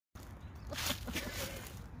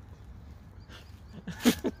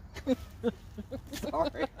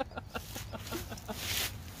Sorry.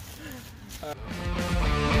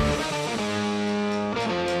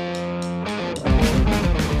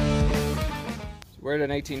 We're at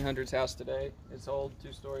an 1800s house today. It's old,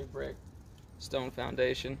 2-story brick, stone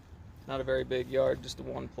foundation. Not a very big yard, just a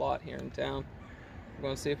one plot here in town. We're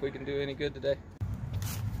going to see if we can do any good today.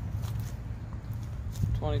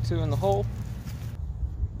 22 in the hole.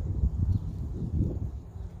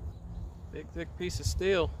 Big thick piece of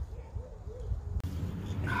steel.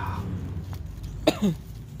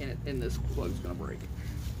 And this plug's gonna break.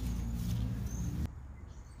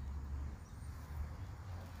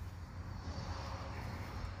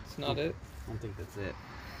 It's not it. I don't think that's it.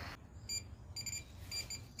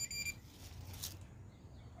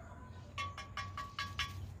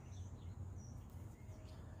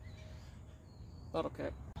 Bottle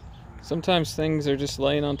cap. Sometimes things are just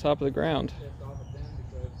laying on top of the ground.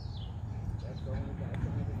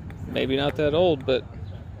 Maybe not that old, but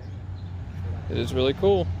it is really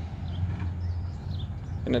cool.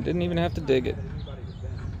 And I didn't even have to dig it.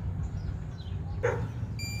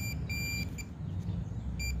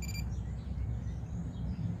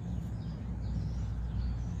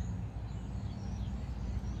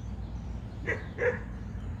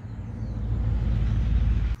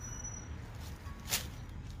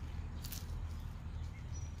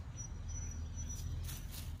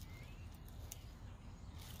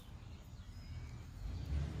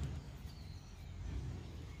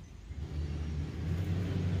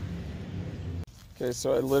 Okay,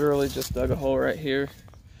 so I literally just dug a hole right here,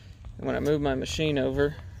 and when I move my machine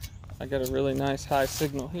over, I got a really nice high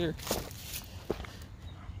signal here.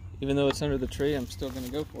 Even though it's under the tree, I'm still going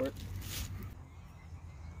to go for it.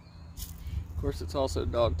 Of course, it's also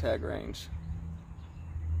dog tag range.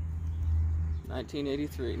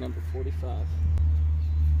 1983, number 45.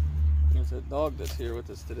 There's that dog that's here with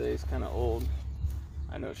us today is kind of old.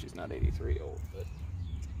 I know she's not 83 old, but...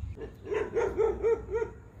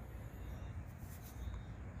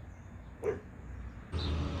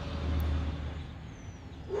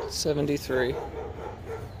 73.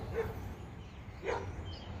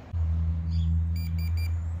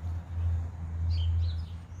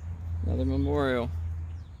 Another memorial.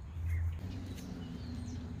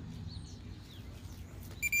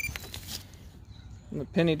 I'm a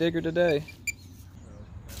penny digger today.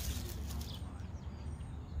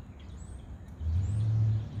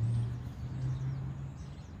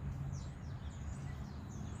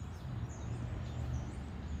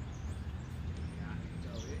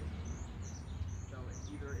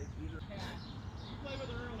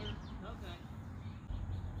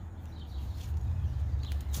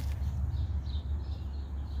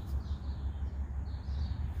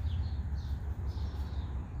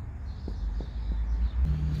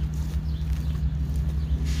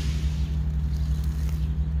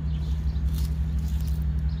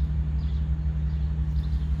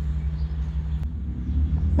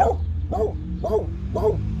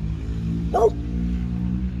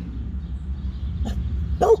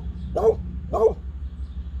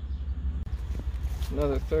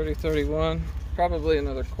 Another 30, 31, probably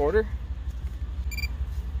another quarter.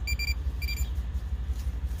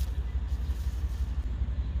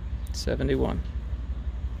 $71.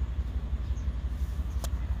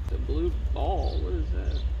 The blue ball, what is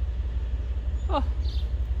that? Oh,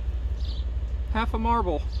 half a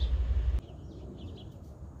marble.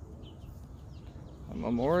 A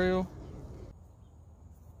memorial.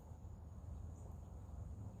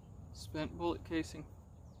 Spent bullet casing.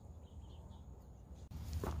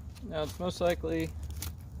 Now it's most likely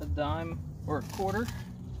a dime or a quarter,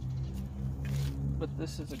 but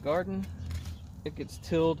this is a garden. It gets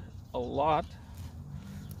tilled a lot,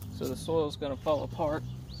 so the soil's going to fall apart.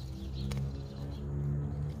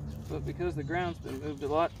 But because the ground's been moved a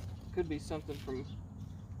lot, it could be something from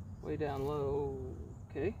way down low.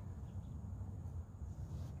 Okay.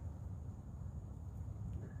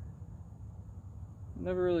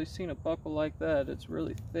 Never really seen a buckle like that. It's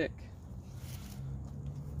really thick.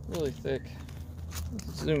 Really thick.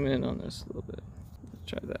 Let's zoom in on this a little bit. Let's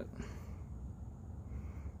try that.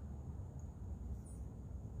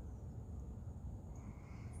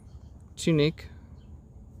 It's unique.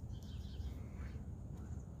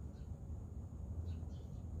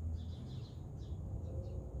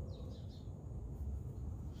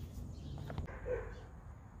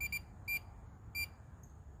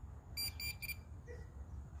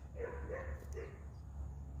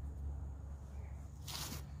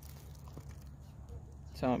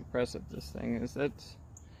 How impressive this thing is. That's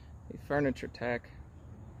a furniture tack.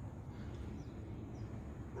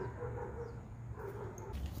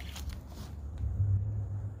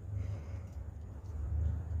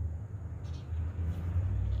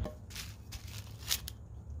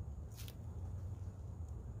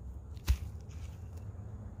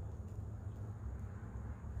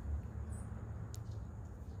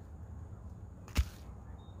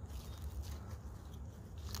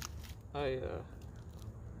 I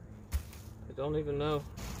don't even know.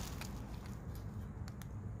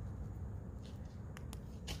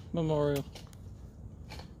 Memorial.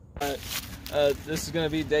 Alright, this is going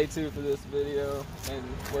to be day 2 for this video, and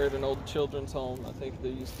we're at an old children's home. I think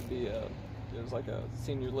there used to be it was like a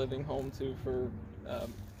senior living home too for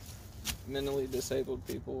mentally disabled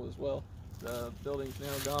people as well. The building's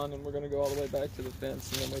now gone, and we're going to go all the way back to the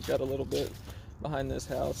fence, and then we've got a little bit behind this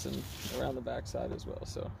house and around the backside as well.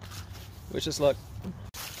 So wish us luck.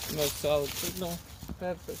 Most solid signal I've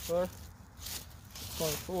had so far.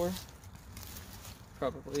 24.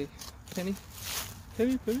 Probably penny.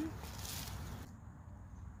 Penny.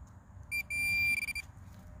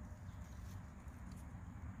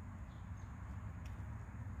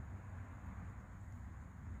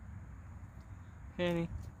 Penny.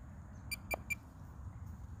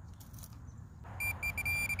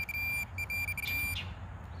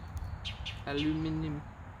 Aluminum.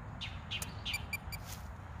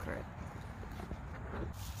 Crap.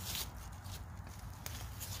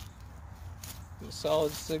 A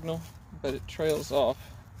solid signal, but it trails off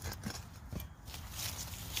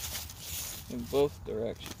in both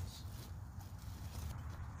directions.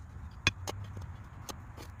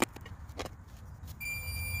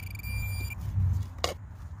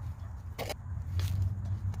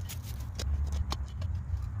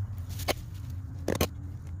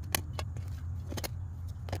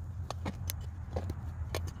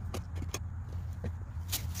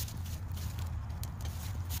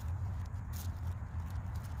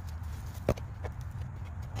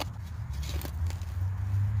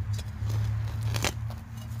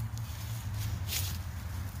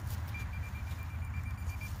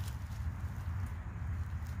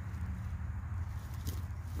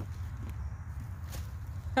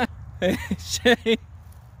 Hey, Shay.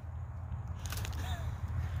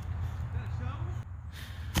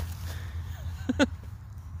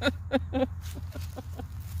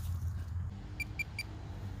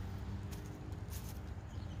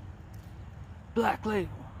 Black label.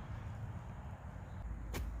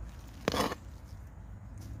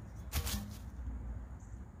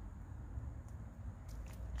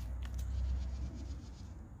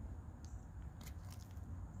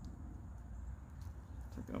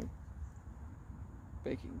 It's like a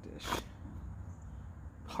baking dish.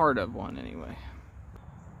 Part of one, anyway.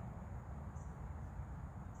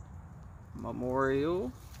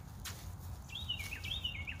 Memorial.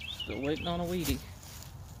 Still waiting on a Wheatie.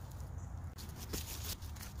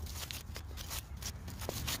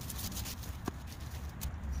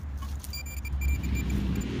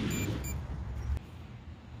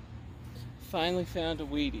 Finally found a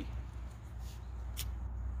Wheatie.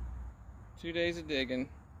 2 days of digging,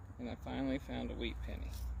 and I finally found a wheat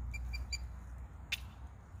penny.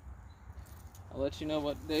 I'll let you know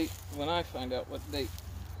what date when I find out what date.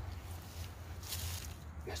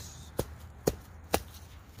 Yes.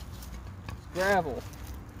 Gravel.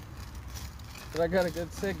 But I got a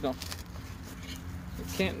good signal. You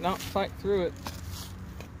can't not fight through it.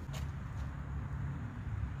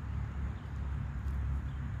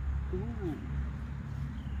 Ooh.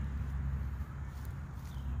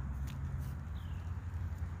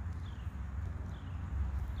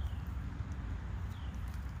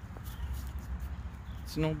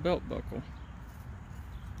 It's an old belt buckle.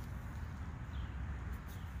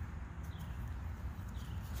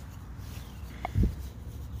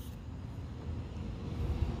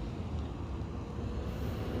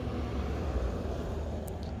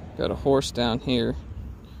 Got a horse down here.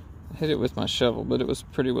 I hit it with my shovel, but it was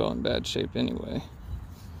pretty well in bad shape anyway.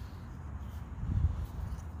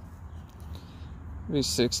 Maybe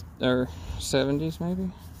 60s or 70s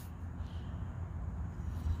maybe.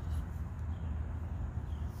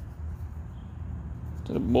 Is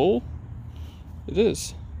it a bull? It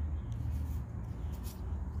is.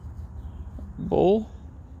 Bull,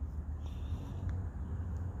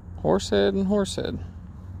 horsehead, and horsehead.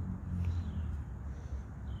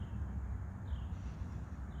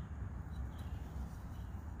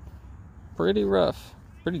 Pretty rough,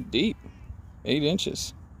 pretty deep, 8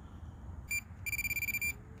 inches.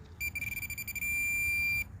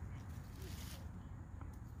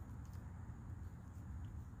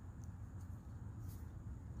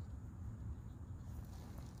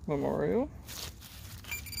 Memorial.